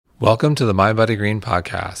Welcome to the MindBodyGreen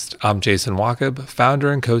podcast. I'm Jason Wachob,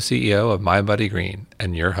 founder and co-CEO of MindBodyGreen,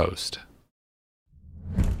 and your host.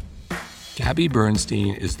 Gabby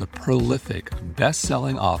Bernstein is the prolific,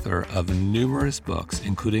 best-selling author of numerous books,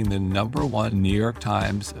 including the #1 New York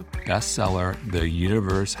Times bestseller, The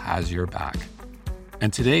Universe Has Your Back.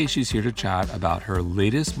 And today she's here to chat about her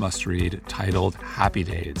latest must-read titled Happy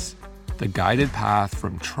Days, the guided path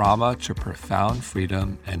from trauma to profound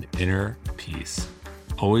freedom and inner peace.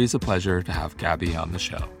 Always a pleasure to have Gabby on the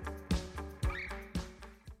show.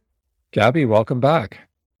 Gabby, welcome back.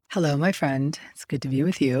 Hello, my friend. It's good to be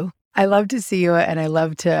with you. I love to see you, and I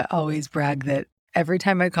love to always brag that every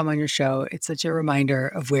time I come on your show, it's such a reminder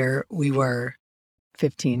of where we were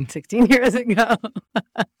 15, 16 years ago.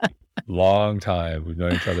 Long time. We've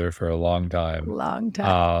known each other for a long time. Long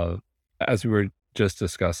time. As we were just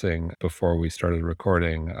discussing before we started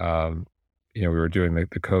recording, we were doing the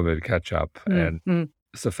COVID catch-up, and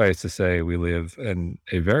suffice to say, we live in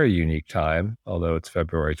a very unique time. Although it's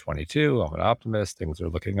February 22, I'm an optimist. Things are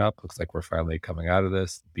looking up. Looks like we're finally coming out of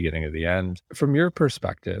this, beginning of the end. From your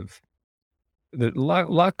perspective, there's a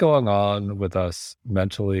lot going on with us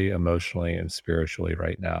mentally, emotionally, and spiritually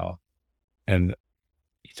right now. And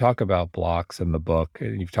you talk about blocks in the book,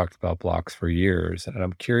 and you've talked about blocks for years. And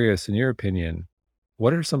I'm curious, in your opinion,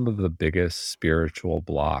 what are some of the biggest spiritual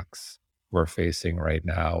blocks we're facing right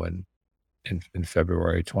now in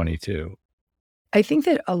February 22? I think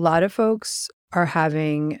that a lot of folks are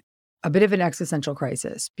having a bit of an existential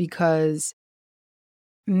crisis because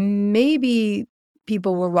maybe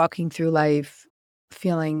people were walking through life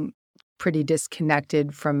feeling pretty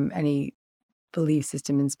disconnected from any belief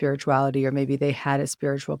system in spirituality, or maybe they had a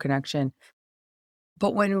spiritual connection.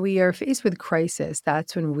 But when we are faced with crisis,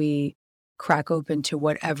 that's when we crack open to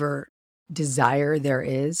whatever desire there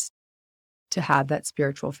is to have that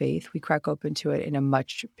spiritual faith. We crack open to it in a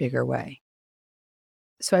much bigger way.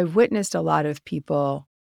 So I've witnessed a lot of people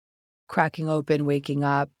cracking open, waking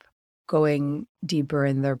up, going deeper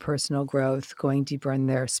in their personal growth, going deeper in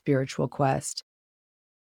their spiritual quest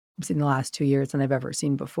in the last 2 years than I've ever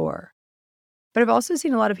seen before. But I've also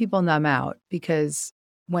seen a lot of people numb out because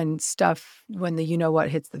when the you know what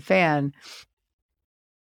hits the fan,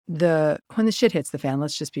 when the shit hits the fan,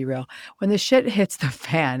 let's just be real. When the shit hits the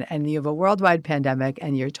fan and you have a worldwide pandemic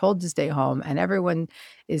and you're told to stay home and everyone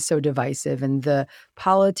is so divisive and the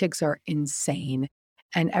politics are insane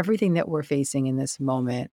and everything that we're facing in this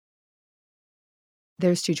moment,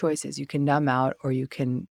 there's two choices. You can numb out or you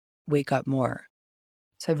can wake up more.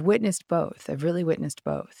 So I've witnessed both. I've really witnessed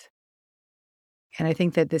both. And I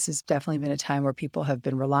think that this has definitely been a time where people have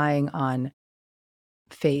been relying on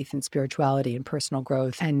faith and spirituality and personal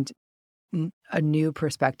growth and a new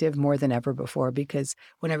perspective more than ever before, because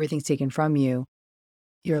when everything's taken from you,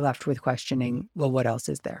 you're left with questioning, well, what else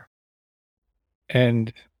is there?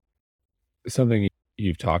 And something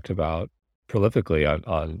you've talked about prolifically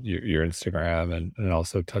on your Instagram and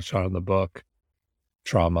also touched on in the book,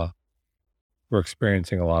 trauma. We're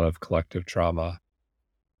experiencing a lot of collective trauma.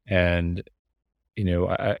 And,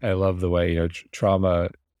 I love the way, trauma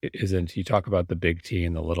isn't, you talk about the big T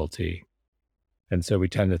and the little t. And so we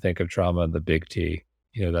tend to think of trauma in the big T,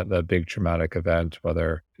 that big traumatic event,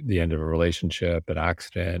 whether the end of a relationship, an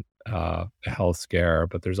accident, a health scare,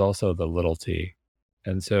 but there's also the little t.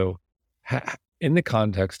 And so in the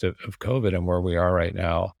context of COVID and where we are right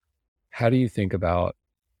now, how do you think about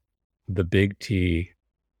the big T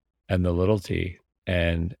and the little t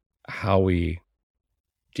and how we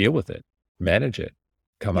deal with it, manage it,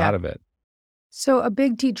 come out of it? So a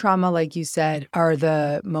big T trauma, like you said, are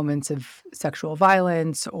the moments of sexual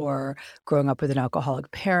violence or growing up with an alcoholic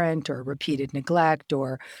parent or repeated neglect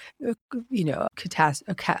or, a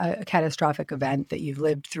catastrophic event that you've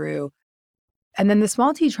lived through. And then the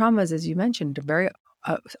small T traumas, as you mentioned, are very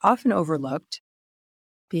often overlooked.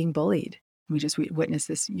 Being bullied. We witnessed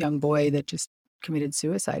this young boy that just committed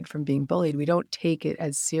suicide from being bullied. We don't take it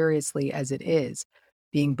as seriously as it is.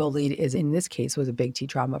 Being bullied in this case, was a big T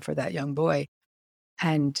trauma for that young boy.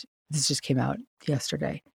 And this just came out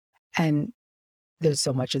yesterday. And there's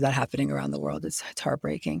so much of that happening around the world. It's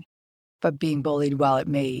heartbreaking. But being bullied, while it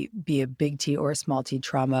may be a big T or a small T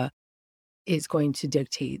trauma, is going to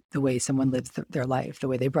dictate the way someone lives their life, the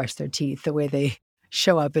way they brush their teeth, the way they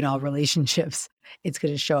show up in all relationships. It's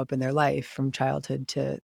going to show up in their life from childhood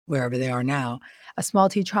to wherever they are now. A small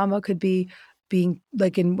T trauma could be being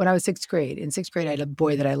like when I was 6th grade. In 6th grade, I had a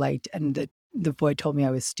boy that I liked, and the boy told me I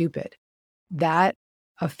was stupid. That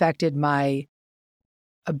affected my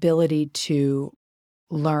ability to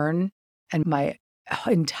learn and my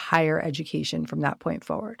entire education from that point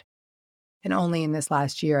forward. And only in this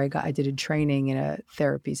last year, I did a training in a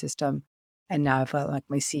therapy system, and now I've got like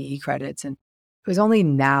my CE credits. And it was only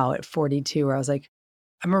now at 42 where I was like,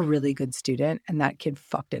 I'm a really good student, and that kid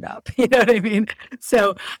fucked it up. You know what I mean?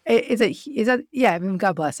 So yeah, I mean,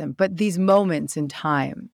 God bless him. But these moments in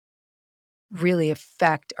time really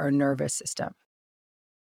affect our nervous system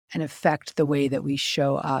and affect the way that we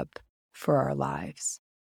show up for our lives.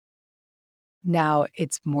 Now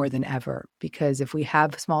it's more than ever, because if we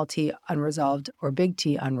have small t unresolved or big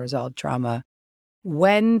T unresolved trauma,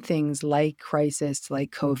 when things like crisis,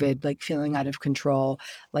 like COVID, like feeling out of control,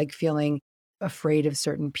 like feeling afraid of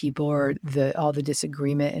certain people, or all the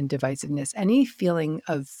disagreement and divisiveness, any feeling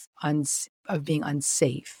of being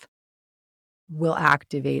unsafe will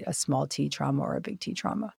activate a small T trauma or a big T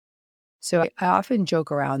trauma. So I often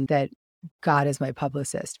joke around that God is my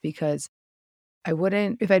publicist, because I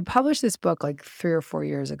wouldn't, if I'd published this book like 3 or 4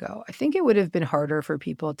 years ago, I think it would have been harder for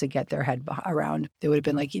people to get their head around. They would have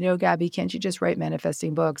been like, Gabby, can't you just write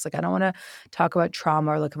manifesting books? Like, I don't want to talk about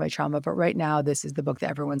trauma or look at my trauma. But right now, this is the book that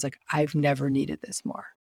everyone's like, I've never needed this more.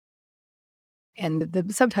 And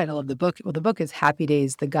the subtitle of the book, well, the book is Happy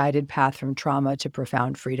Days, The Guided Path from Trauma to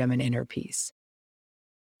Profound Freedom and Inner Peace.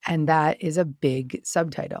 And that is a big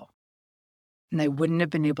subtitle. And I wouldn't have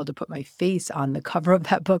been able to put my face on the cover of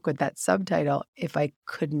that book with that subtitle if I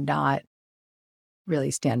could not really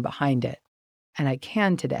stand behind it. And I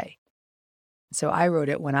can today. So I wrote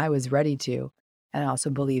it when I was ready to. And I also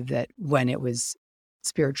believe that when it was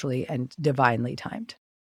spiritually and divinely timed.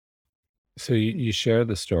 So you share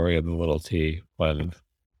the story of the little T when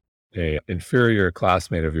a inferior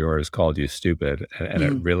classmate of yours called you stupid, and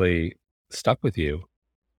it really stuck with you.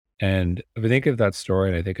 And if I think of that story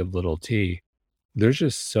and I think of little T, there's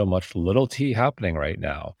just so much little T happening right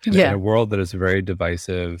now in Yeah. a world that is very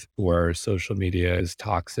divisive, where social media is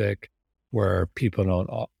toxic, where people don't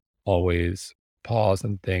always pause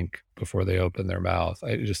and think before they open their mouth.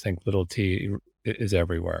 I just think little T is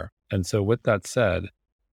everywhere. And so with that said,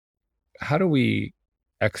 how do we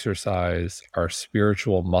exercise our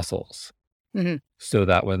spiritual muscles hmm so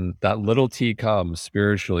that when that little T comes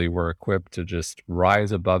spiritually, we're equipped to just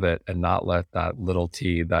rise above it and not let that little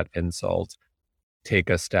T, that insult,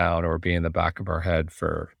 take us down or be in the back of our head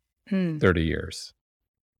for Mm. 30 years?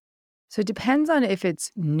 So it depends on if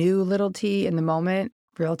it's new little T in the moment,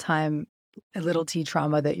 real time, a little T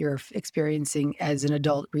trauma that you're experiencing as an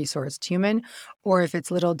adult resourced human, or if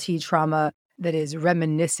it's little T trauma that is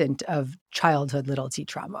reminiscent of childhood little T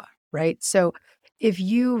trauma, right? So if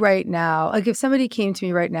you right now, like if somebody came to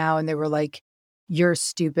me right now and they were like, you're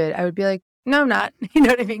stupid, I would be like, no, I'm not. You know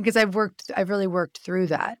what I mean? Because I've really worked through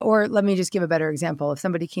that. Or let me just give a better example. If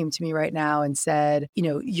somebody came to me right now and said,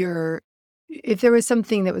 if there was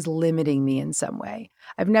something that was limiting me in some way,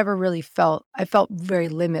 I felt very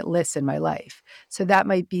limitless in my life. So that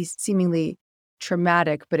might be seemingly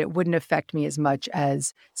traumatic, but it wouldn't affect me as much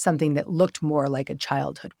as something that looked more like a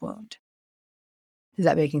childhood wound. Is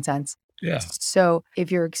that making sense? Yeah. So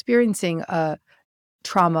if you're experiencing a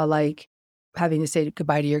trauma like having to say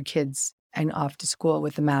goodbye to your kids and off to school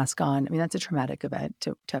with a mask on, I mean, that's a traumatic event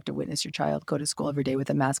to have to witness your child go to school every day with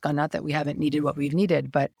a mask on. Not that we haven't needed what we've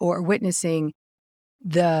needed, but, or witnessing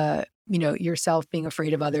yourself being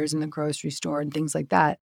afraid of others in the grocery store and things like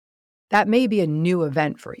that. That may be a new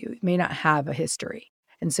event for you. It may not have a history.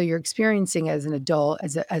 And so you're experiencing as an adult,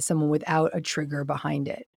 as someone without a trigger behind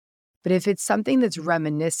it. But if it's something that's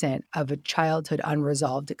reminiscent of a childhood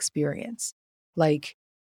unresolved experience, like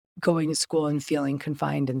going to school and feeling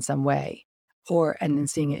confined in some way, and then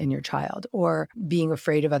seeing it in your child, or being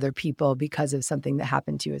afraid of other people because of something that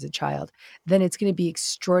happened to you as a child, then it's going to be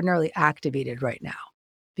extraordinarily activated right now,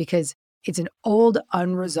 because it's an old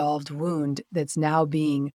unresolved wound that's now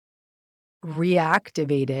being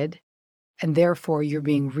reactivated, and therefore you're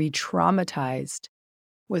being re-traumatized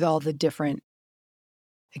with all the different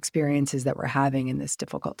experiences that we're having in this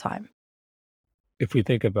difficult time. If we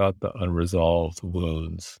think about the unresolved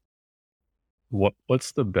wounds,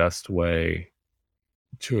 what's the best way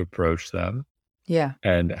to approach them? Yeah.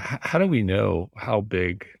 And how do we know how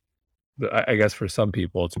big? I guess for some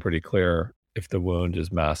people, it's pretty clear if the wound is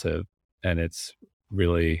massive and it's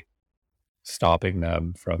really stopping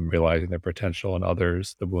them from realizing their potential, and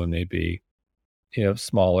others, the wound may be,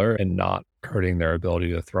 smaller and not hurting their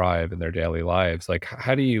ability to thrive in their daily lives. Like,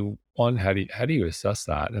 how do you, how do you assess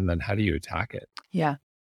that? And then how do you attack it? Yeah.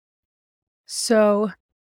 So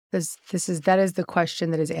that is the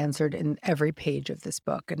question that is answered in every page of this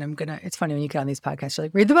book. And it's funny when you get on these podcasts, you're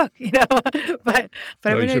like, read the book, but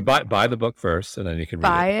No, I'm you going should to buy the book first and then you can read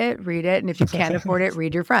buy it, read it. And if you can't afford it,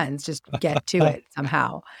 read your friends, just get to it. it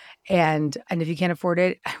somehow. And if you can't afford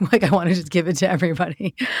it, like, I want to just give it to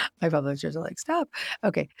everybody. My publishers are like, stop.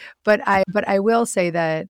 Okay. But I will say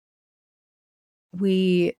that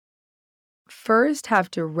we first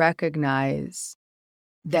have to recognize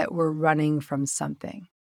that we're running from something.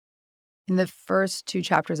 In the first two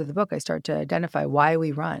chapters of the book, I start to identify why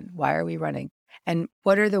we run. Why are we running? And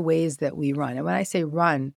what are the ways that we run? And when I say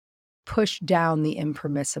run, push down the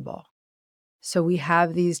impermissible. So we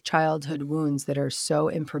have these childhood wounds that are so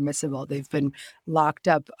impermissible. They've been locked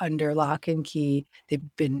up under lock and key.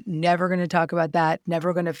 They've been never going to talk about that,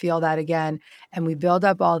 never going to feel that again. And we build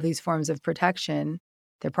up all these forms of protection.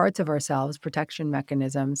 They're parts of ourselves, protection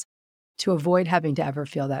mechanisms, to avoid having to ever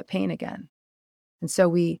feel that pain again. And so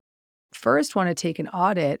we first want to take an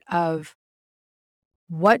audit of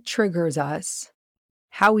what triggers us,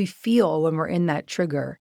 how we feel when we're in that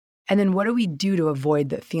trigger, and then what do we do to avoid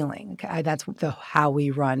the feeling? Okay, that's the how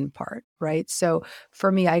we run part, right? So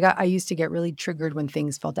for me, I used to get really triggered when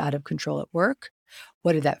things felt out of control at work.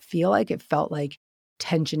 What did that feel like? It felt like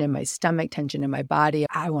tension in my stomach, tension in my body.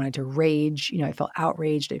 I wanted to rage. I felt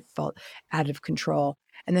outraged. I felt out of control.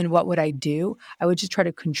 And then what would I do? I would just try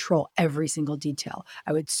to control every single detail.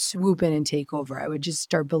 I would swoop in and take over. I would just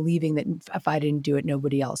start believing that if I didn't do it,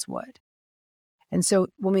 nobody else would. And so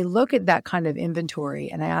when we look at that kind of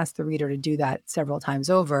inventory, and I ask the reader to do that several times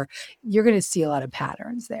over, you're going to see a lot of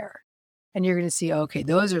patterns there. And you're going to see, okay,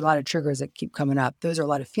 those are a lot of triggers that keep coming up. Those are a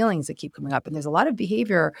lot of feelings that keep coming up. And there's a lot of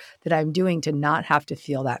behavior that I'm doing to not have to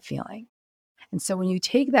feel that feeling. And so when you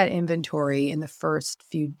take that inventory in the first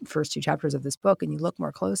two chapters of this book and you look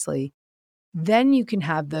more closely, then you can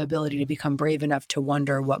have the ability to become brave enough to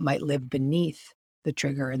wonder what might live beneath the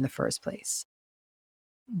trigger in the first place.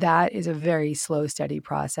 That is a very slow, steady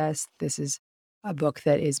process. This is a book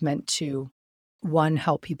that is meant to, one,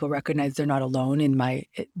 help people recognize they're not alone in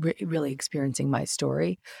really experiencing my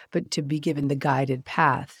story, but to be given the guided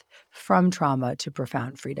path from trauma to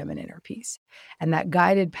profound freedom and inner peace. And that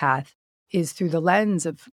guided path is through the lens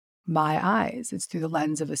of my eyes. It's through the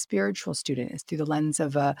lens of a spiritual student. It's through the lens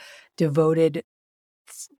of a devoted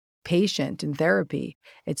patient in therapy.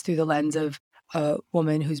 It's through the lens of a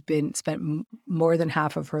woman who's spent more than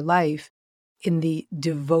half of her life in the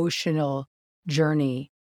devotional journey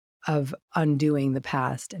of undoing the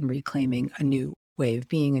past and reclaiming a new way of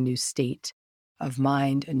being, a new state of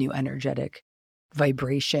mind, a new energetic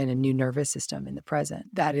vibration, a new nervous system in the present.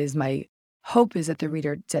 That is my hope, is that the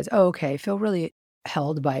reader says, oh, okay, I feel really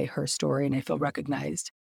held by her story and I feel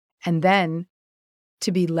recognized. And then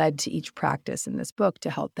to be led to each practice in this book to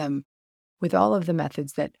help them with all of the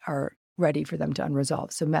methods that are ready for them to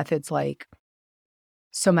unresolve. So methods like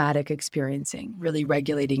somatic experiencing, really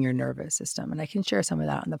regulating your nervous system. And I can share some of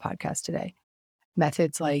that on the podcast today.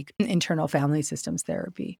 Methods like internal family systems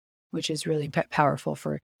therapy, which is really powerful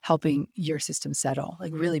for helping your system settle,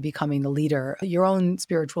 like really becoming the leader, your own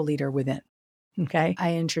spiritual leader within. Okay.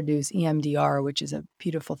 I introduce EMDR, which is a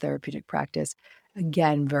beautiful therapeutic practice.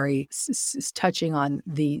 Again, very touching on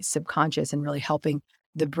the subconscious and really helping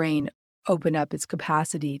the brain open up its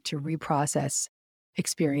capacity to reprocess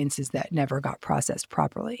experiences that never got processed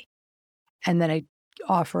properly. And then I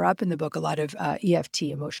offer up in the book a lot of EFT,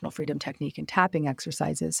 emotional freedom technique, and tapping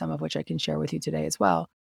exercises, some of which I can share with you today as well.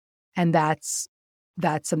 And that's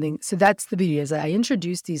something. So that's the beauty, is I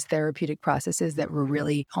introduced these therapeutic processes that were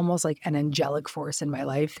really almost like an angelic force in my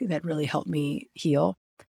life that really helped me heal.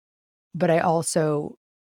 But I also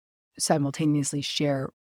simultaneously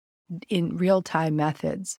share in real-time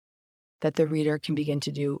methods that the reader can begin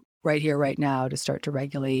to do right here, right now, to start to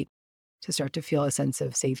regulate, to start to feel a sense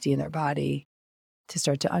of safety in their body, to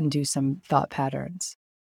start to undo some thought patterns.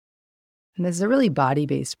 And this is a really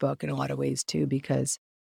body-based book in a lot of ways too, because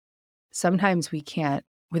sometimes we can't,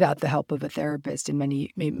 without the help of a therapist and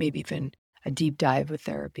maybe even a deep dive with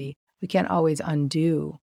therapy, we can't always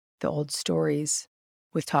undo the old stories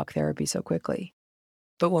with talk therapy so quickly.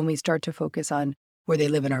 But when we start to focus on where they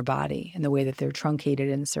live in our body and the way that they're truncated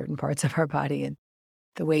in certain parts of our body and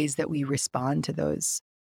the ways that we respond to those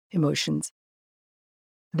emotions,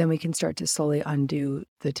 then we can start to slowly undo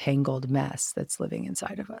the tangled mess that's living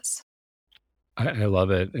inside of us. I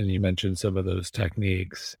love it. And you mentioned some of those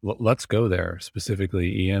techniques. Let's go there,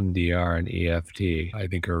 specifically EMDR and EFT, I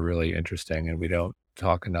think are really interesting, and we don't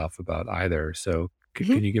talk enough about either. So, Mhm.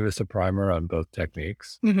 can you give us a primer on both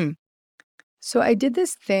techniques? Mhm. So I did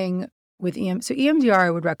this thing with EMDR.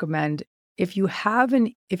 I would recommend if you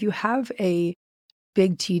have a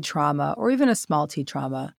big T trauma or even a small T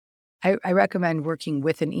trauma, I recommend working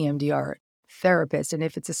with an EMDR therapist. And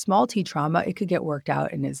if it's a small T trauma, it could get worked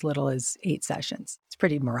out in as little as 8 sessions. It's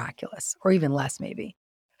pretty miraculous, or even less maybe.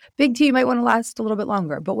 Big T might want to last a little bit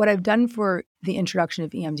longer. But what I've done for the introduction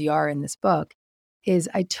of EMDR in this book is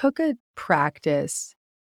I took a practice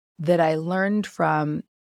that I learned from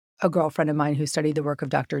a girlfriend of mine who studied the work of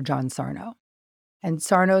Dr. John Sarno. And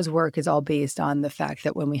Sarno's work is all based on the fact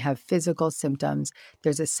that when we have physical symptoms,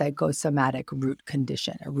 there's a psychosomatic root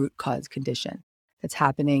condition, a root cause condition that's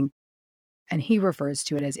happening. And he refers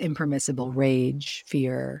to it as impermissible rage,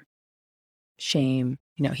 fear, shame.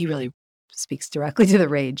 He really speaks directly to the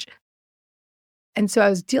rage. And so I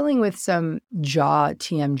was dealing with some jaw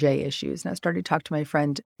TMJ issues. And I started to talk to my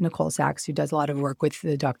friend, Nicole Sachs, who does a lot of work with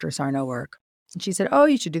the Dr. Sarno work. And she said, oh,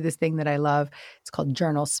 you should do this thing that I love. It's called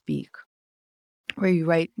Journal Speak, where you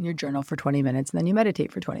write in your journal for 20 minutes and then you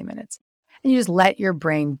meditate for 20 minutes. And you just let your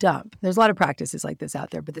brain dump. There's a lot of practices like this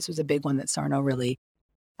out there, but this was a big one that Sarno really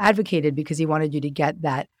advocated because he wanted you to get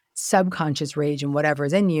that subconscious rage and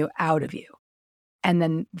whatever's in you out of you, and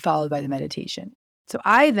then followed by the meditation. So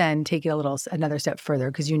I then take it another step further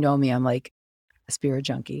because me, I'm like a spirit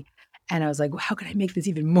junkie. And I was like, well, how can I make this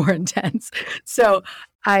even more intense? So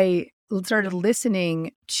I started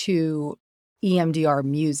listening to EMDR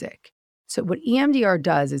music. So what EMDR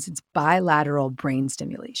does is it's bilateral brain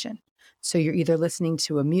stimulation. So you're either listening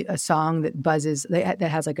to a song that buzzes, that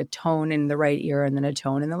has like a tone in the right ear and then a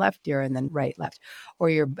tone in the left ear and then right, left, or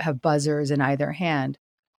you have buzzers in either hand,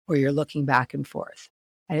 or you're looking back and forth.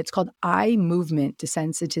 And it's called eye movement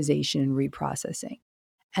desensitization and reprocessing.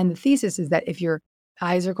 And the thesis is that if your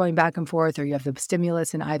eyes are going back and forth or you have the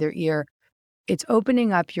stimulus in either ear, it's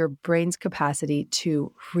opening up your brain's capacity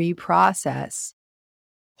to reprocess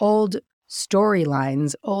old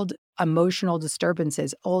storylines, old emotional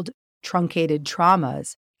disturbances, old truncated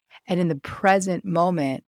traumas, and in the present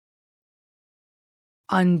moment,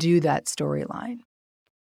 undo that storyline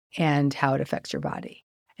and how it affects your body.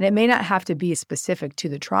 And it may not have to be specific to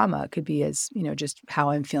the trauma. It could be as, just how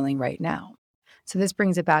I'm feeling right now. So this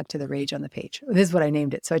brings it back to the rage on the page. This is what I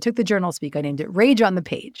named it. So I took the Journal Speak, I named it Rage on the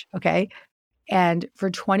Page, okay? And for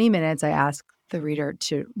 20 minutes, I asked the reader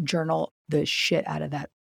to journal the shit out of that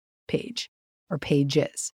page or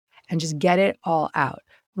pages and just get it all out.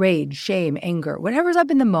 Rage, shame, anger, whatever's up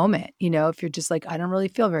in the moment, if you're just like, I don't really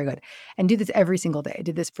feel very good. And do this every single day. I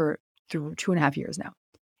did this for through 2.5 years now.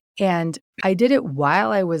 And I did it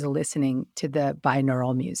while I was listening to the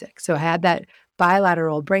binaural music. So I had that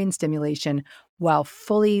bilateral brain stimulation while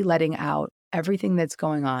fully letting out everything that's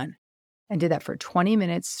going on, and did that for 20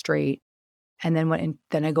 minutes straight. And then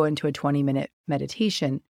then I go into a 20-minute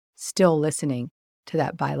meditation, still listening to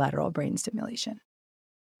that bilateral brain stimulation.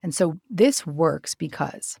 And so this works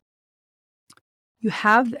because you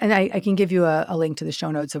have, and I can give you a link to the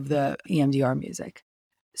show notes of the EMDR music.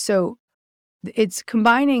 So it's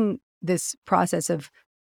combining this process of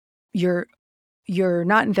you're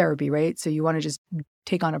not in therapy, right? So you want to just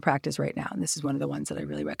take on a practice right now. And this is one of the ones that I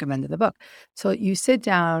really recommend in the book. So you sit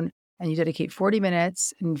down and you dedicate 40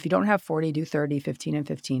 minutes. And if you don't have 40, do 30, 15, and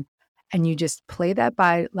 15. And you just play that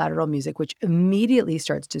bilateral music, which immediately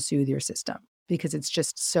starts to soothe your system because it's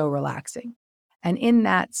just so relaxing. And in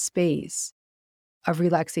that space of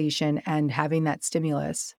relaxation and having that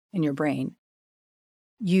stimulus in your brain,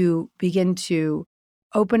 you begin to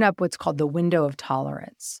open up what's called the window of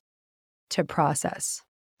tolerance to process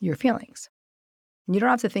your feelings. And you don't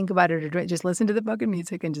have to think about it or do it. Just listen to the fucking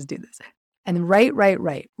music and just do this. And then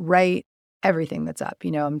write everything that's up.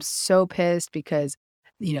 I'm so pissed because,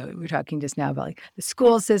 we're talking just now about like the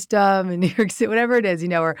school system in New York City, whatever it is,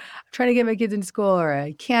 or I'm trying to get my kids into school, or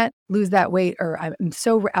I can't lose that weight, or I'm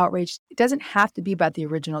so outraged. It doesn't have to be about the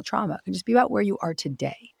original trauma. It can just be about where you are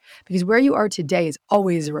today. Because where you are today is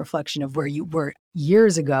always a reflection of where you were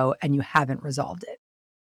years ago and you haven't resolved it.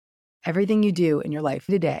 Everything you do in your life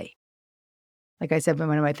today, like I said, when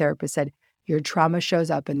one of my therapists said, your trauma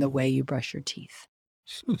shows up in the way you brush your teeth.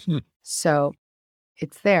 So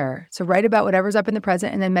it's there. So write about whatever's up in the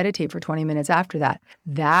present and then meditate for 20 minutes after that.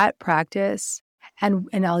 That practice, and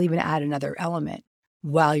I'll even add another element.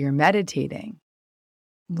 While you're meditating,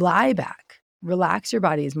 lie back, relax your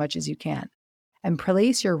body as much as you can, and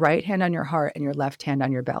place your right hand on your heart and your left hand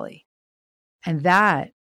on your belly. And that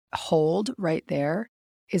hold right there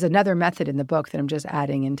is another method in the book that I'm just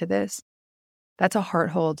adding into this. That's a heart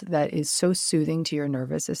hold that is so soothing to your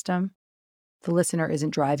nervous system. The listener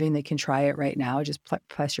isn't driving. They can try it right now. Just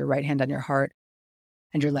press your right hand on your heart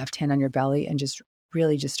and your left hand on your belly and just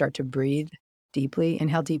really just start to breathe deeply.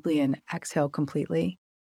 Inhale deeply and exhale completely.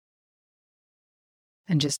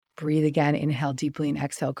 And just breathe again. Inhale deeply and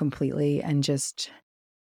exhale completely. And just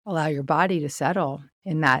allow your body to settle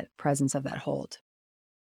in that presence of that hold.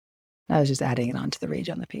 I was just adding it onto the Rage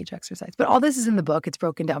on the Page exercise. But all this is in the book. It's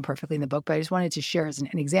broken down perfectly in the book. But I just wanted to share as an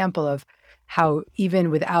example of how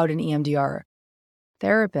even without an EMDR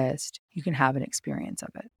therapist, you can have an experience of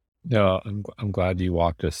it. No, I'm glad you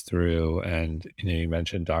walked us through, and you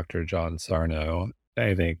mentioned Dr. John Sarno.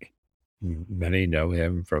 I think many know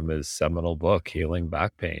him from his seminal book, Healing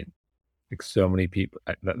Back Pain. Like so many people,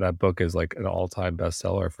 that book is like an all-time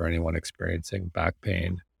bestseller for anyone experiencing back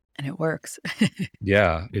pain. And it works.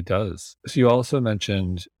 Yeah, it does. So you also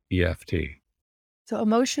mentioned EFT. So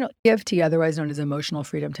emotional EFT, otherwise known as emotional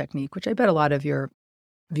freedom technique, which I bet a lot of your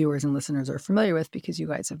viewers and listeners are familiar with because you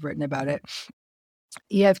guys have written about it.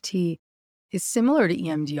 EFT is similar to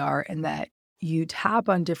EMDR in that you tap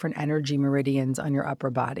on different energy meridians on your upper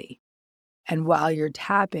body. And while you're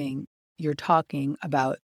tapping, you're talking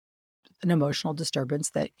about an emotional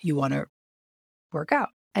disturbance that you want to work out.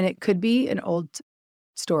 And it could be an old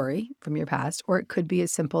story from your past, or it could be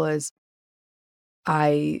as simple as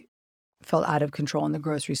I felt out of control in the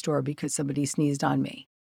grocery store because somebody sneezed on me,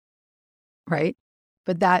 right?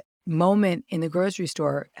 But that moment in the grocery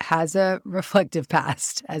store has a reflective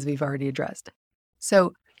past, as we've already addressed.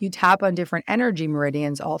 So you tap on different energy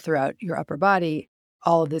meridians all throughout your upper body.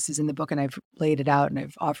 All of this is in the book, and I've laid it out and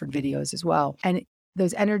I've offered videos as well. And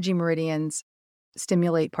those energy meridians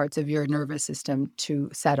stimulate parts of your nervous system to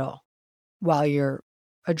settle while you're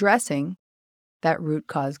addressing that root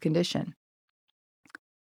cause condition.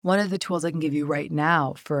 One of the tools I can give you right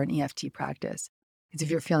now for an EFT practice is if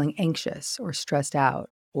you're feeling anxious or stressed out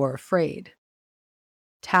or afraid,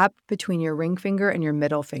 tap between your ring finger and your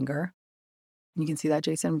middle finger. You can see that,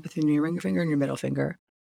 Jason, between your ring finger and your middle finger.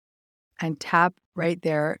 And tap right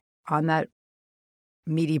there on that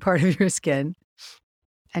meaty part of your skin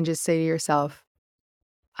and just say to yourself,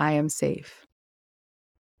 I am safe.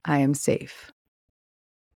 I am safe.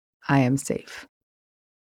 I am safe.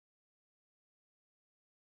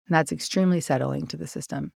 And that's extremely settling to the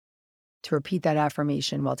system. To repeat that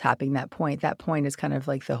affirmation while tapping that point is kind of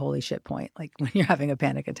like the holy shit point. Like when you're having a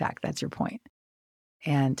panic attack, that's your point.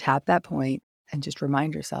 And tap that point and just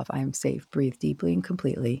remind yourself, I am safe. Breathe deeply and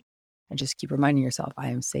completely. And just keep reminding yourself, I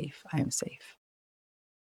am safe. I am safe.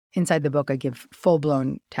 Inside the book, I give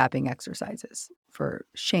full-blown tapping exercises for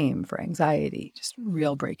shame, for anxiety, just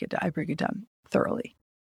real break it down. I break it down thoroughly.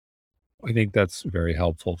 I think that's very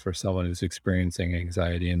helpful for someone who's experiencing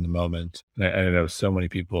anxiety in the moment. And I know so many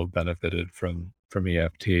people have benefited from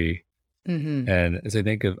EFT. Mm-hmm. And as I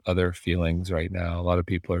think of other feelings right now, a lot of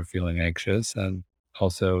people are feeling anxious. And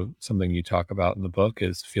also something you talk about in the book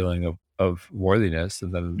is feeling of worthiness.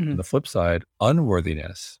 And then Mm-hmm. on the flip side,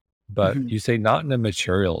 unworthiness. But Mm-hmm. you say not in a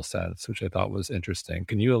material sense, which I thought was interesting.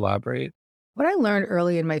 Can you elaborate? What I learned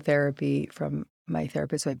early in my therapy from my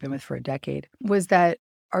therapist who I've been with for a decade was that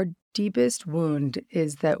our deepest wound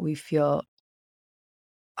is that we feel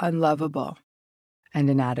unlovable and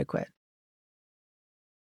inadequate.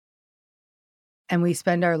 And we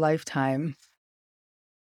spend our lifetime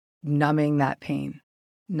numbing that pain,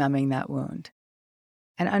 numbing that wound.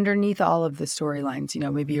 And underneath all of the storylines,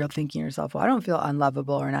 maybe you're thinking to yourself, well, I don't feel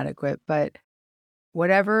unlovable or inadequate, but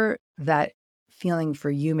whatever that feeling for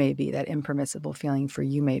you may be, that impermissible feeling for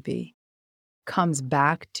you may be, comes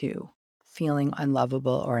back to feeling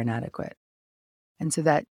unlovable or inadequate. And so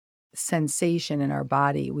that sensation in our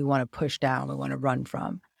body, we want to push down, we want to run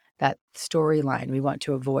from. That storyline we want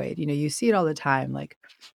to avoid. You see it all the time, like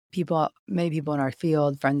many people in our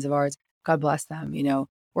field, friends of ours, God bless them,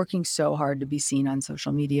 working so hard to be seen on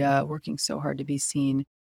social media, working so hard to be seen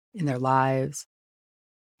in their lives.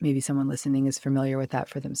 Maybe someone listening is familiar with that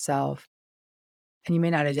for themselves. And you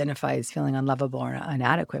may not identify as feeling unlovable or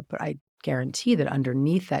inadequate, but I guarantee that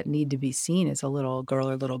underneath that need to be seen is a little girl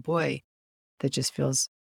or little boy that just feels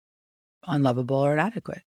unlovable or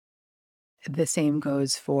inadequate. The same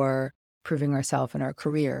goes for proving ourselves in our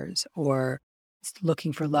careers or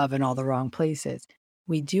looking for love in all the wrong places.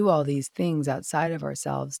 We do all these things outside of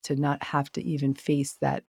ourselves to not have to even face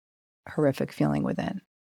that horrific feeling within.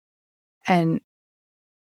 And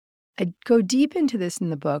I go deep into this in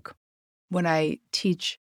the book when I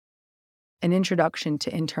teach an introduction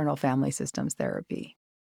to internal family systems therapy,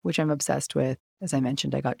 which I'm obsessed with. As I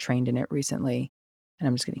mentioned, I got trained in it recently, and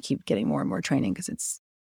I'm just going to keep getting more and more training because it's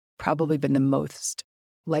probably been the most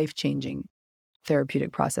life-changing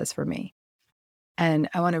therapeutic process for me. And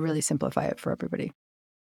I want to really simplify it for everybody.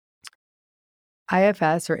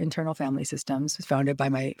 IFS, or Internal Family Systems, was founded by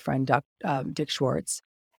my friend Dick Schwartz,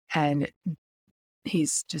 and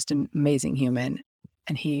he's just an amazing human.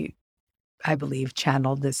 And he, I believe,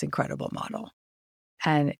 channeled this incredible model.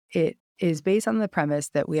 And it is based on the premise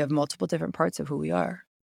that we have multiple different parts of who we are.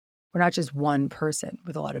 We're not just one person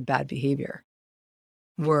with a lot of bad behavior.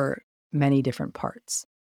 We're many different parts.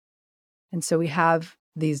 And so we have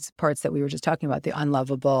these parts that we were just talking about, the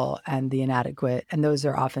unlovable and the inadequate. And those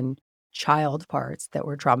are often child parts that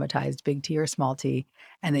were traumatized, big T or small t,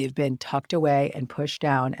 and they've been tucked away and pushed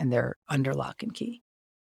down and they're under lock and key.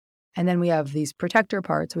 And then we have these protector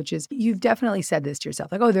parts, which is, you've definitely said this to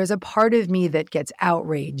yourself, like, oh, there's a part of me that gets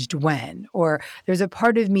outraged when, or there's a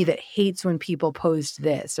part of me that hates when people post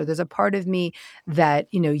this, or there's a part of me that,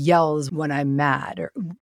 yells when I'm mad, or,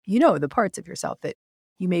 the parts of yourself that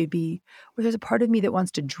you may be, or there's a part of me that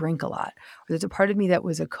wants to drink a lot, or there's a part of me that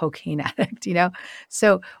was a cocaine addict.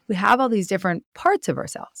 So we have all these different parts of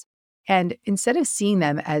ourselves. And instead of seeing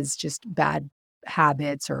them as just bad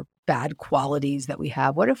habits or bad qualities that we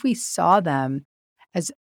have, what if we saw them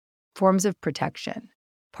as forms of protection,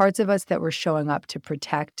 parts of us that were showing up to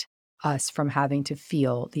protect us from having to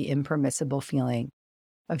feel the impermissible feeling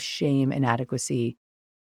of shame, inadequacy,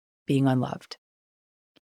 being unloved?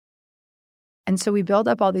 And so we build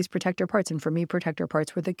up all these protector parts. And for me, protector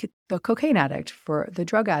parts were the cocaine addict, for the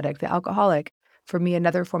drug addict, the alcoholic. For me,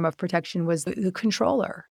 another form of protection was the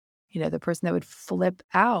controller, the person that would flip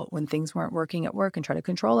out when things weren't working at work and try to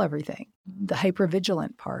control everything, the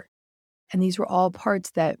hypervigilant part. And these were all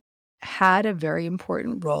parts that had a very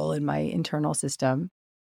important role in my internal system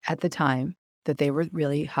at the time, that they were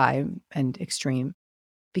really high and extreme,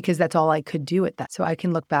 because that's all I could do at that. So I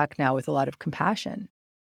can look back now with a lot of compassion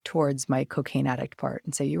towards my cocaine addict part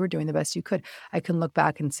and say, you were doing the best you could. I can look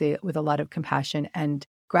back and say it with a lot of compassion and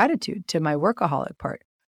gratitude to my workaholic part.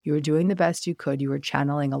 You were doing the best you could. You were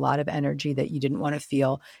channeling a lot of energy that you didn't want to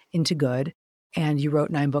feel into good. And you wrote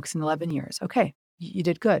 9 books in 11 years. Okay, you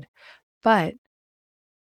did good. But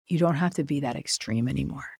you don't have to be that extreme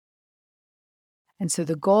anymore. And so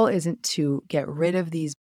the goal isn't to get rid of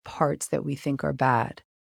these parts that we think are bad.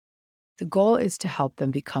 The goal is to help them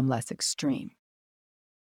become less extreme.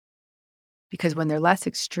 Because when they're less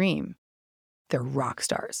extreme, they're rock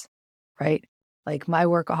stars, right? Like my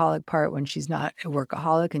workaholic part, when she's not a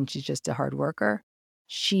workaholic and she's just a hard worker,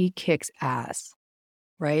 she kicks ass,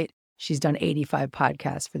 right? She's done 85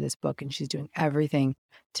 podcasts for this book and she's doing everything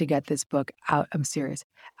to get this book out. I'm serious,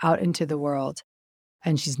 out into the world.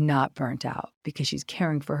 And she's not burnt out because she's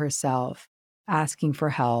caring for herself, asking for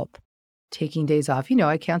help, taking days off.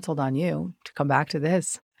 I canceled on you to come back to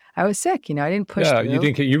this. I was sick, I didn't push Yeah, you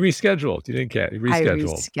through. didn't you rescheduled. You didn't you I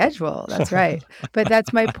rescheduled. reschedule. That's right. But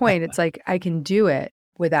that's my point. It's like I can do it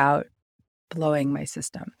without blowing my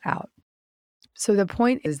system out. So the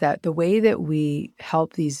point is that the way that we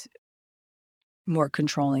help these more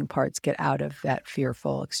controlling parts get out of that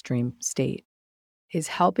fearful, extreme state is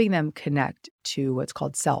helping them connect to what's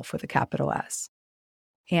called self with a capital S.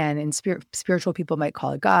 And in spiritual people might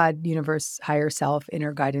call it God, universe, higher self,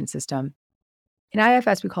 inner guidance system. In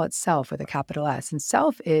IFS, we call it self with a capital S. And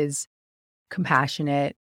self is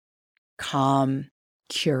compassionate, calm,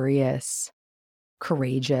 curious,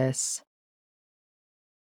 courageous,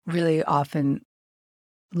 really often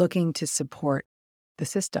looking to support the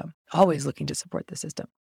system, always looking to support the system.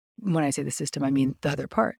 When I say the system, I mean the other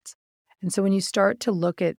parts. And so when you start to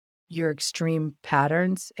look at your extreme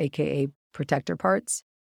patterns, AKA protector parts,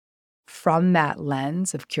 from that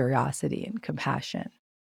lens of curiosity and compassion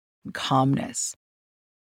and calmness,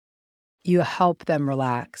 you help them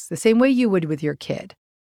relax the same way you would with your kid.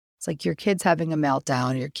 It's like your kid's having a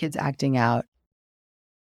meltdown, your kid's acting out.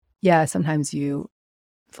 Yeah, sometimes you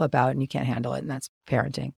flip out and you can't handle it, and that's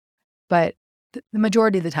parenting. But the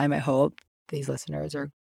majority of the time, I hope these listeners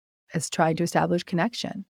are trying to establish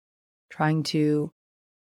connection, trying to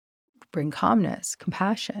bring calmness,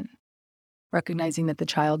 compassion, recognizing that the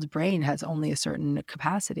child's brain has only a certain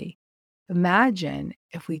capacity. Imagine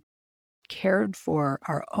if we cared for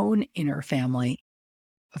our own inner family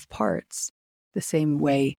of parts the same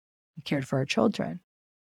way we cared for our children.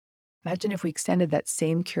 Imagine if we extended that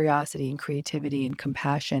same curiosity and creativity and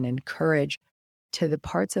compassion and courage to the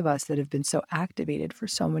parts of us that have been so activated for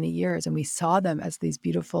so many years. And we saw them as these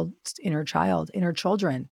beautiful inner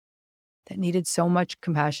children that needed so much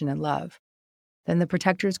compassion and love. Then the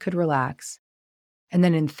protectors could relax. And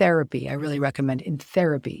then in therapy, I really recommend in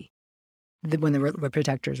therapy, when the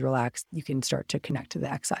protectors relax, you can start to connect to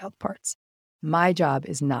the exiled parts. My job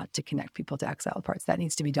is not to connect people to exiled parts. That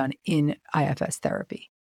needs to be done in IFS therapy.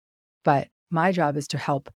 But my job is to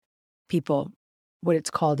help people, what it's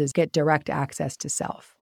called is get direct access to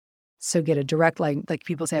self. So get a direct line, like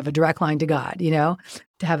people say, have a direct line to God,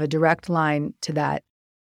 to have a direct line to that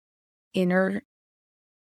inner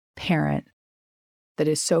parent that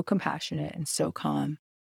is so compassionate and so calm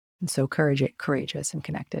and so courageous and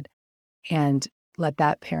connected. And let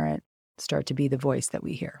that parent start to be the voice that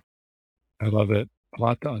we hear. I love it. A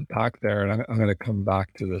lot to unpack there, and I'm gonna come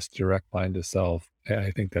back to this direct line to self.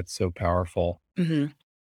 I think that's so powerful. Mhm.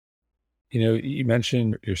 You know, you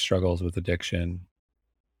mentioned your struggles with addiction,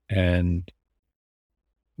 and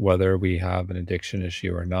whether we have an addiction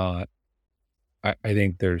issue or not, I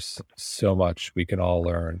think there's so much we can all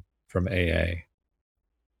learn from AA.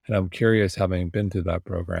 And I'm curious, having been through that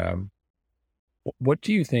program, what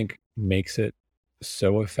do you think makes it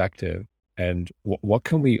so effective? And what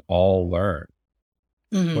can we all learn,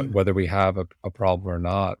 Mhm. whether we have a problem or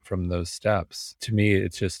not, from those steps? To me,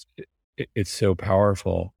 it's just, it's so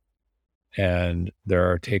powerful. And there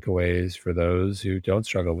are takeaways for those who don't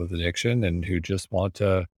struggle with addiction and who just want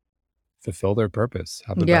to fulfill their purpose,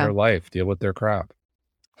 have a Yeah. better life, deal with their crap.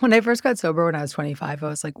 When I first got sober when I was 25, I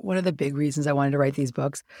was like, one of the big reasons I wanted to write these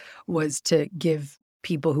books was to give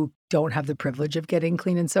people who don't have the privilege of getting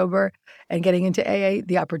clean and sober and getting into AA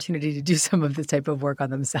the opportunity to do some of this type of work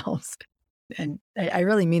on themselves. And I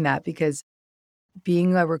really mean that because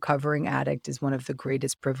being a recovering addict is one of the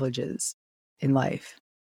greatest privileges in life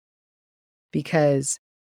because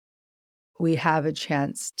we have a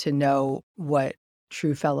chance to know what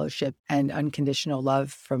true fellowship and unconditional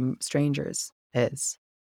love from strangers is.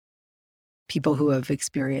 People who have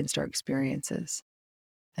experienced our experiences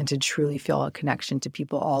and to truly feel a connection to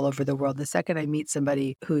people all over the world. The second I meet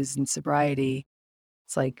somebody who's in sobriety,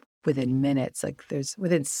 it's like within minutes, like there's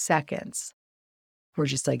within seconds, we're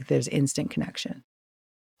just like there's instant connection.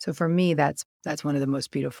 So for me, that's one of the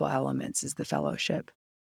most beautiful elements is the fellowship.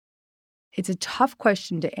 It's a tough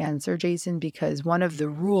question to answer, Jason, because one of the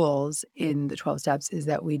rules in the 12 steps is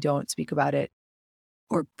that we don't speak about it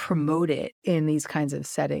or promote it in these kinds of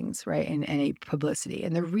settings, right? In any publicity.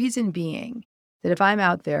 And the reason being that if I'm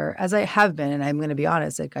out there, as I have been, and I'm going to be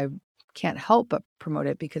honest, like I can't help but promote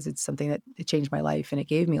it because it's something that it changed my life and it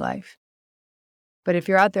gave me life. But if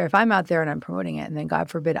you're out there, if I'm out there and I'm promoting it, and then God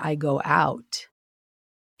forbid I go out,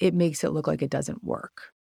 it makes it look like it doesn't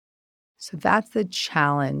work. So that's the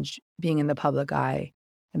challenge being in the public eye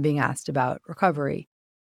and being asked about recovery.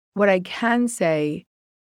 What I can say,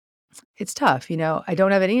 it's tough. I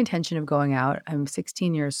don't have any intention of going out. I'm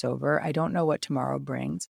 16 years sober. I don't know what tomorrow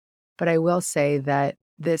brings, but I will say that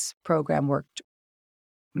this program worked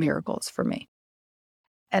miracles for me.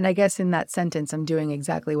 And I guess in that sentence, I'm doing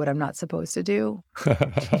exactly what I'm not supposed to do.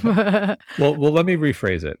 Well, let me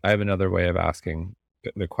rephrase it. I have another way of asking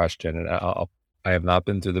the question, and I have not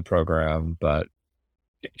been through the program, but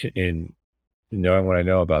in knowing what I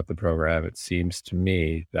know about the program, it seems to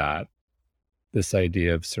me that this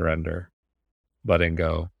idea of surrender, letting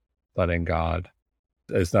go, letting God,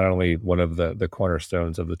 is not only one of the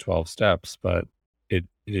cornerstones of the 12 steps, but it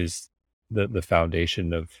is the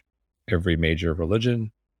foundation of every major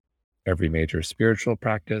religion, every major spiritual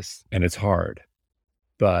practice, and it's hard.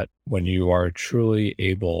 But when you are truly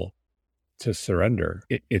able to surrender,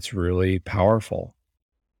 it's really powerful.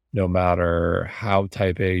 No matter how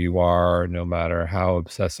type A you are, no matter how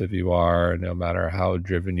obsessive you are, no matter how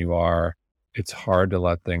driven you are, it's hard to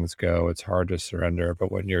let things go. It's hard to surrender.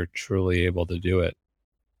 But when you're truly able to do it,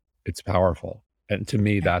 it's powerful. And to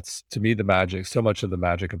me, Yeah. that's to me the magic, so much of the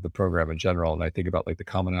magic of the program in general. And I think about like the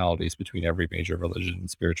commonalities between every major religion and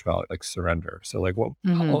spirituality, like surrender. So like what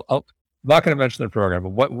Mhm. I'm not going to mention the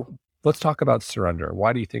program, but let's talk about surrender.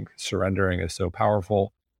 Why do you think surrendering is so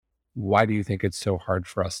powerful? Why do you think it's so hard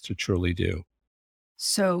for us to truly do?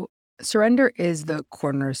 So surrender is the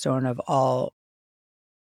cornerstone of all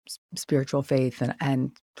spiritual faith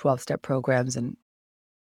and 12-step programs and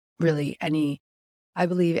really I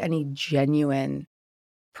believe any genuine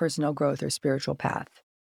personal growth or spiritual path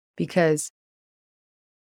because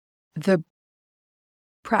the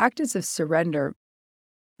practice of surrender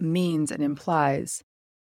means and implies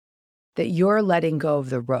that you're letting go of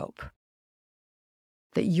the rope,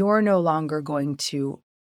 that you're no longer going to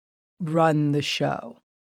run the show,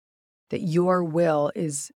 that your will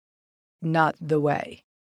is not the way.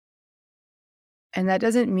 And that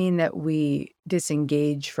doesn't mean that we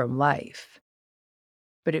disengage from life,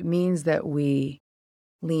 but it means that we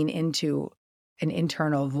lean into an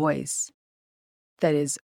internal voice that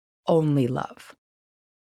is only love.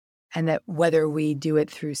 And that whether we do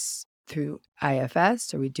it through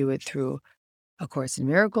IFS or we do it through A Course in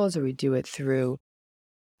Miracles or we do it through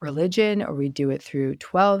religion or we do it through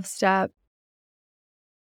 12 step,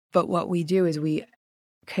 but what we do is we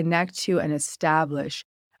connect to and establish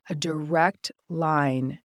a direct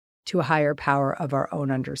line to a higher power of our own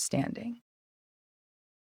understanding.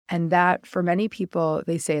 And that for many people,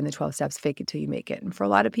 they say in the 12 steps, fake it till you make it. And for a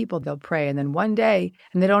lot of people, they'll pray and then one day,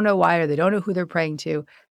 and they don't know why or they don't know who they're praying to,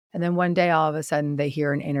 And then one day, all of a sudden, they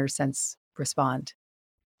hear an inner sense respond,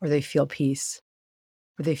 or they feel peace,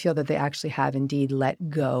 or they feel that they actually have indeed let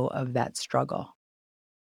go of that struggle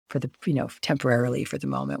for the, temporarily, for the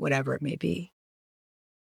moment, whatever it may be.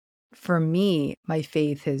 For me, my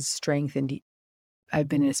faith has strengthened. I've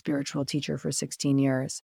been a spiritual teacher for 16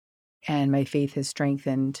 years, and my faith has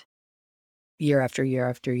strengthened year after year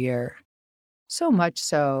after year. So much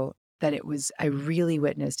so that I really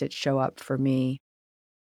witnessed it show up for me.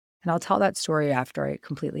 And I'll tell that story after I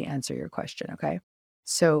completely answer your question, okay?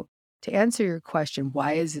 So, to answer your question,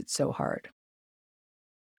 why is it so hard?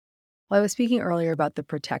 Well, I was speaking earlier about the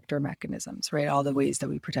protector mechanisms, right? All the ways that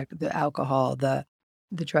we protect the alcohol, the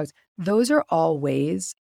drugs. Those are all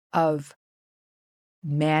ways of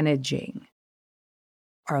managing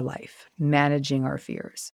our life, managing our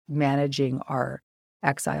fears, managing our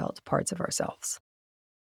exiled parts of ourselves.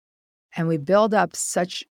 And we build up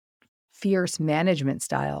such fierce management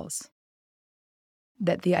styles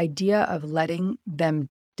that the idea of letting them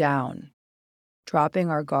down, dropping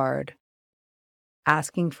our guard,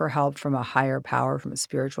 asking for help from a higher power, from a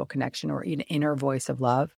spiritual connection or an inner voice of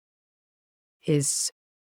love is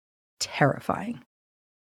terrifying,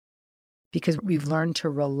 because we've learned to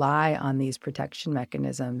rely on these protection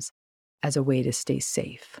mechanisms as a way to stay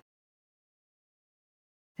safe.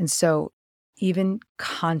 And so even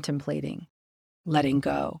contemplating letting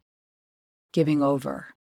go, giving over,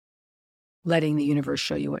 letting the universe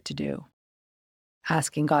show you what to do,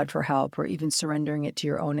 asking God for help, or even surrendering it to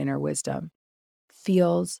your own inner wisdom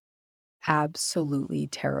feels absolutely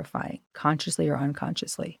terrifying, consciously or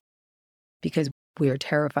unconsciously, because we are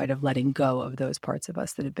terrified of letting go of those parts of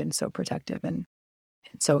us that have been so protective and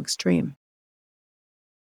so extreme.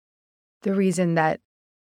 The reason that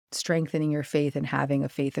strengthening your faith and having a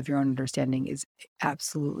faith of your own understanding is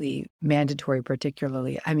absolutely mandatory,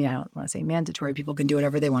 particularly, I mean, I don't want to say mandatory, people can do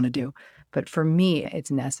whatever they want to do, but for me,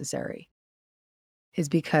 it's necessary, is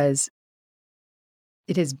because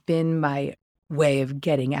it has been my way of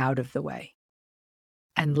getting out of the way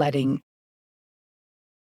and letting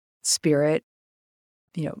spirit,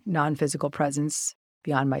 non-physical presence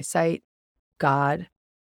beyond my sight, God,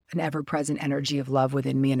 an ever-present energy of love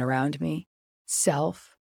within me and around me,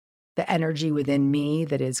 self, the energy within me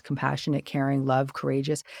that is compassionate, caring, love,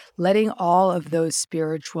 courageous, letting all of those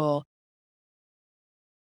spiritual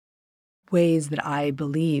ways that I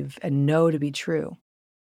believe and know to be true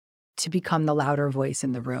to become the louder voice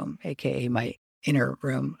in the room, aka my inner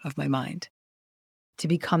room of my mind, to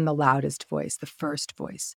become the loudest voice, the first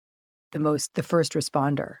voice, the first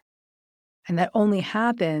responder. And that only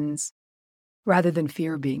happens rather than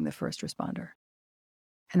fear being the first responder.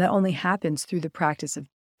 And that only happens through the practice of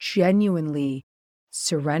genuinely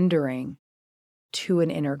surrendering to an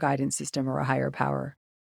inner guidance system or a higher power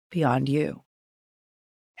beyond you.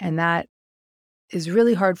 And that is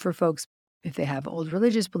really hard for folks if they have old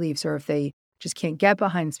religious beliefs or if they just can't get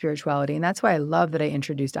behind spirituality. And that's why I love that I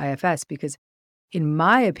introduced IFS, because in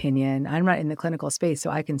my opinion, I'm not in the clinical space, so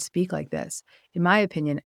I can speak like this. In my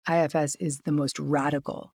opinion, IFS is the most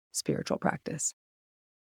radical spiritual practice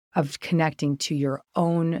of connecting to your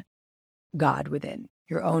own God within,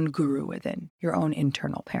 your own guru within, your own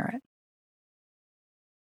internal parent.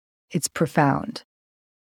 It's profound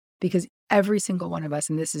because every single one of us,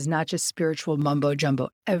 and this is not just spiritual mumbo jumbo,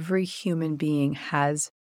 every human being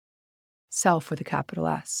has self with a capital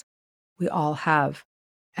S. We all have,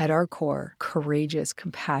 at our core, courageous,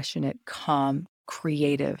 compassionate, calm,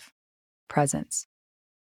 creative presence.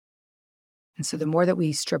 And so the more that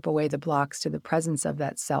we strip away the blocks to the presence of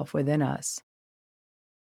that self within us,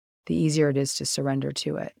 the easier it is to surrender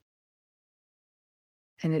to it.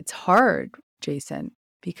 And it's hard, Jason,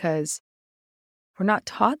 because we're not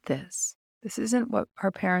taught this. This isn't what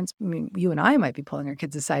our parents, I mean, you and I might be pulling our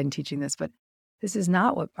kids aside and teaching this, but this is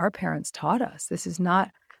not what our parents taught us. This is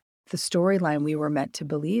not the storyline we were meant to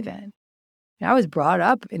believe in. And I was brought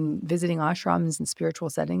up in visiting ashrams and spiritual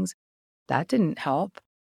settings. That didn't help.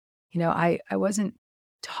 I wasn't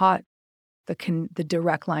taught the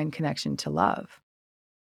direct line connection to love.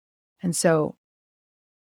 And so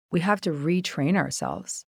we have to retrain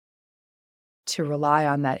ourselves to rely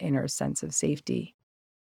on that inner sense of safety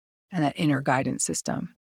and that inner guidance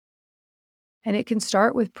system. And it can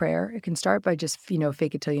start with prayer. It can start by just,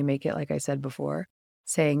 fake it till you make it, like I said before,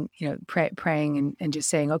 saying, praying and just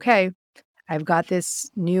saying, okay, I've got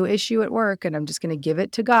this new issue at work and I'm just going to give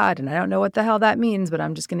it to God. And I don't know what the hell that means, but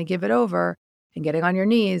I'm just going to give it over, and getting on your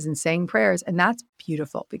knees and saying prayers. And that's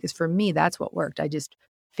beautiful, because for me, that's what worked. I just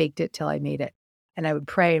faked it till I made it. And I would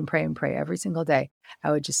pray and pray and pray every single day.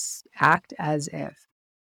 I would just act as if.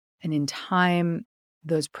 And in time,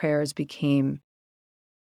 those prayers became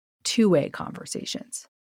two-way conversations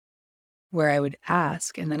where I would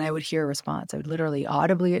ask and then I would hear a response. I would literally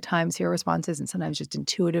audibly at times hear responses and sometimes just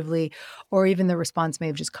intuitively, or even the response may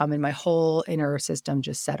have just come in my whole inner system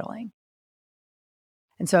just settling.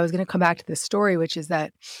 And so I was going to come back to this story, which is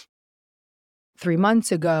that 3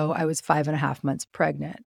 months ago, I was 5.5 months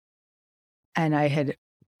pregnant. And I had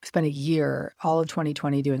spent a year, all of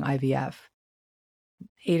 2020, doing IVF,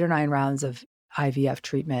 8 or 9 rounds of IVF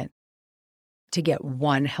treatment to get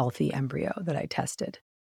one healthy embryo that I tested.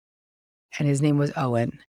 And his name was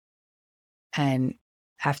Owen. And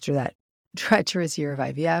after that treacherous year of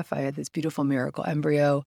IVF, I had this beautiful miracle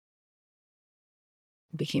embryo,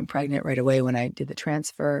 became pregnant right away when I did the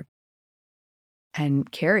transfer, and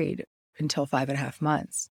carried until 5.5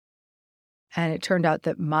 months. And it turned out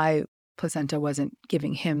that my placenta wasn't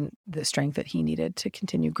giving him the strength that he needed to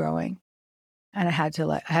continue growing. And I had to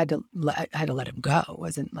let him go. It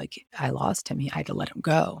wasn't like I lost him. I had to let him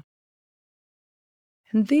go.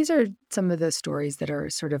 And these are some of the stories that are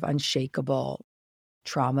sort of unshakable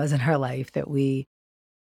traumas in our life that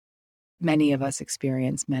many of us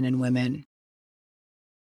experience, men and women.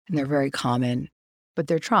 And they're very common, but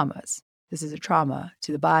they're traumas. This is a trauma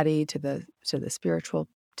to the body, to the spiritual,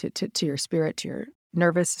 to your spirit, to your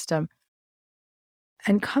nervous system.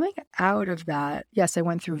 And coming out of that, yes, I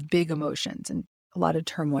went through big emotions and a lot of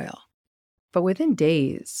turmoil. But within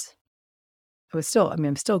days, I'm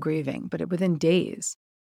still grieving, but within days,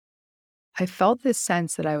 I felt this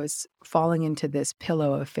sense that I was falling into this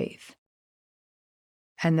pillow of faith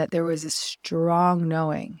and that there was a strong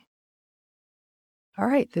knowing, all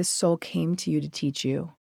right, this soul came to you to teach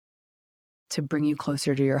you, to bring you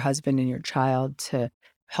closer to your husband and your child, to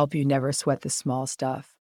help you never sweat the small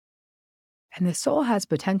stuff. And the soul has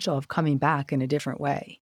potential of coming back in a different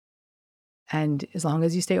way. And as long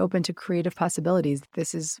as you stay open to creative possibilities,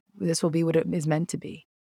 this will be what it is meant to be.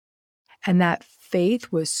 And that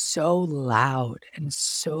faith was so loud and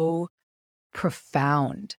so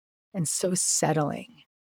profound and so settling.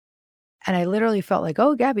 And I literally felt like,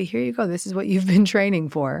 oh, Gabby, here you go. This is what you've been training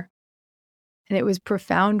for. And it was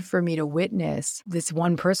profound for me to witness this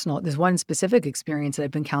one specific experience that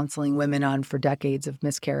I've been counseling women on for decades of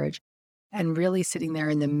miscarriage, and really sitting there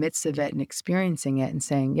in the midst of it and experiencing it and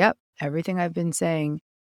saying, yep, everything I've been saying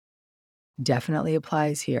definitely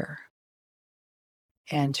applies here.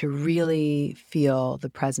 And to really feel the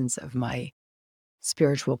presence of my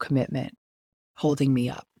spiritual commitment holding me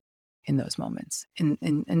up in those moments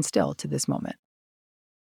and still to this moment.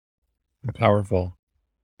 Powerful.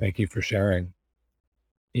 Thank you for sharing.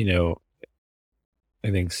 You know,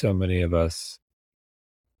 I think so many of us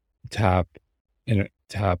tap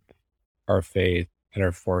tap our faith and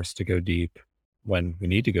are forced to go deep when we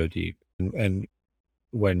need to go deep. And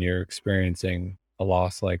when you're experiencing a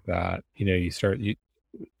loss like that, you start,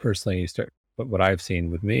 but what I've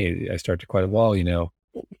seen with me, I start to quite well,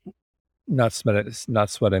 not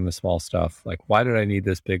sweating the small stuff. Like, why did I need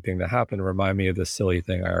this big thing to happen to remind me of this silly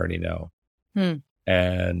thing I already know? Hmm.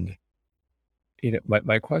 And,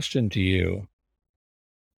 my question to you,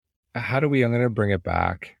 I'm going to bring it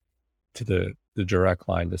back to the direct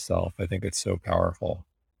line to self. I think it's so powerful.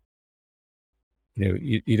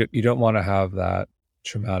 You don't want to have that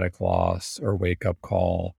traumatic loss or wake up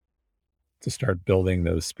call to start building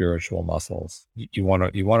those spiritual muscles. You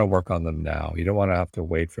want to work on them now. You don't want to have to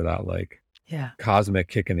wait for that Yeah, cosmic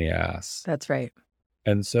kick in the ass. that's right.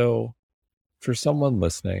 And so for someone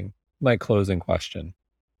listening, my closing question,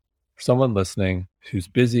 for someone listening who's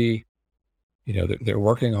busy, they're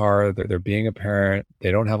working hard, they're being a parent, they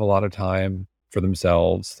don't have a lot of time for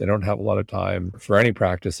themselves, they don't have a lot of time for any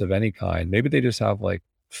practice of any kind. Maybe they just have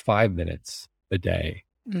 5 minutes a day.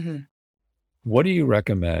 Mm-hmm. What do you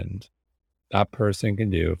recommend that person can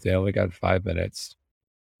do if they only got 5 minutes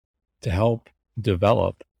to help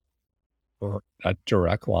develop or a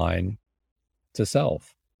direct line to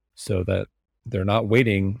self so that they're not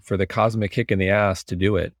waiting for the cosmic kick in the ass to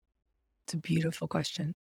do it? It's a beautiful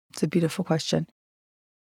question. It's a beautiful question.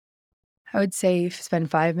 I would say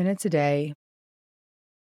spend 5 minutes a day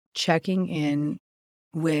checking in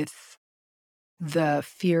with the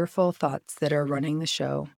fearful thoughts that are running the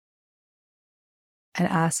show and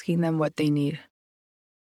asking them what they need.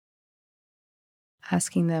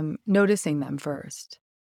 Asking them, noticing them first,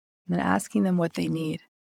 and then asking them what they need.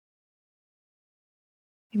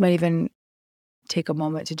 You might even take a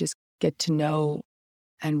moment to just get to know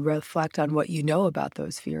and reflect on what you know about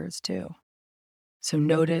those fears too. So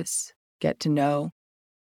notice, get to know,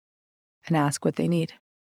 and ask what they need.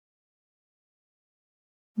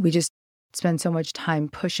 We just spend so much time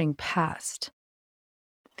pushing past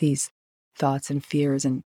these thoughts and fears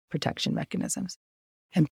and protection mechanisms.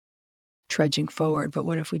 And trudging forward, but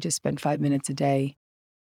what if we just spend 5 minutes a day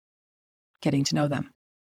getting to know them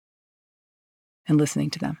and listening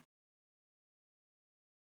to them?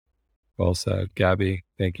 Well said. Gabby,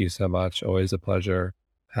 thank you so much. Always a pleasure.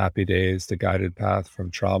 Happy days, the guided path from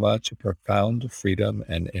trauma to profound freedom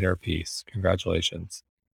and inner peace. Congratulations.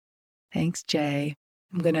 Thanks, Jay.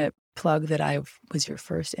 I'm going to plug that I was your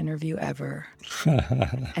first interview ever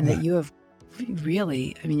and that you have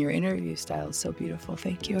really, I mean, your interview style is so beautiful.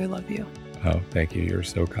 Thank you. I love you. Oh, thank you. You're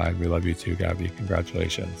so kind. We love you too, Gabby.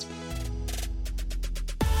 Congratulations.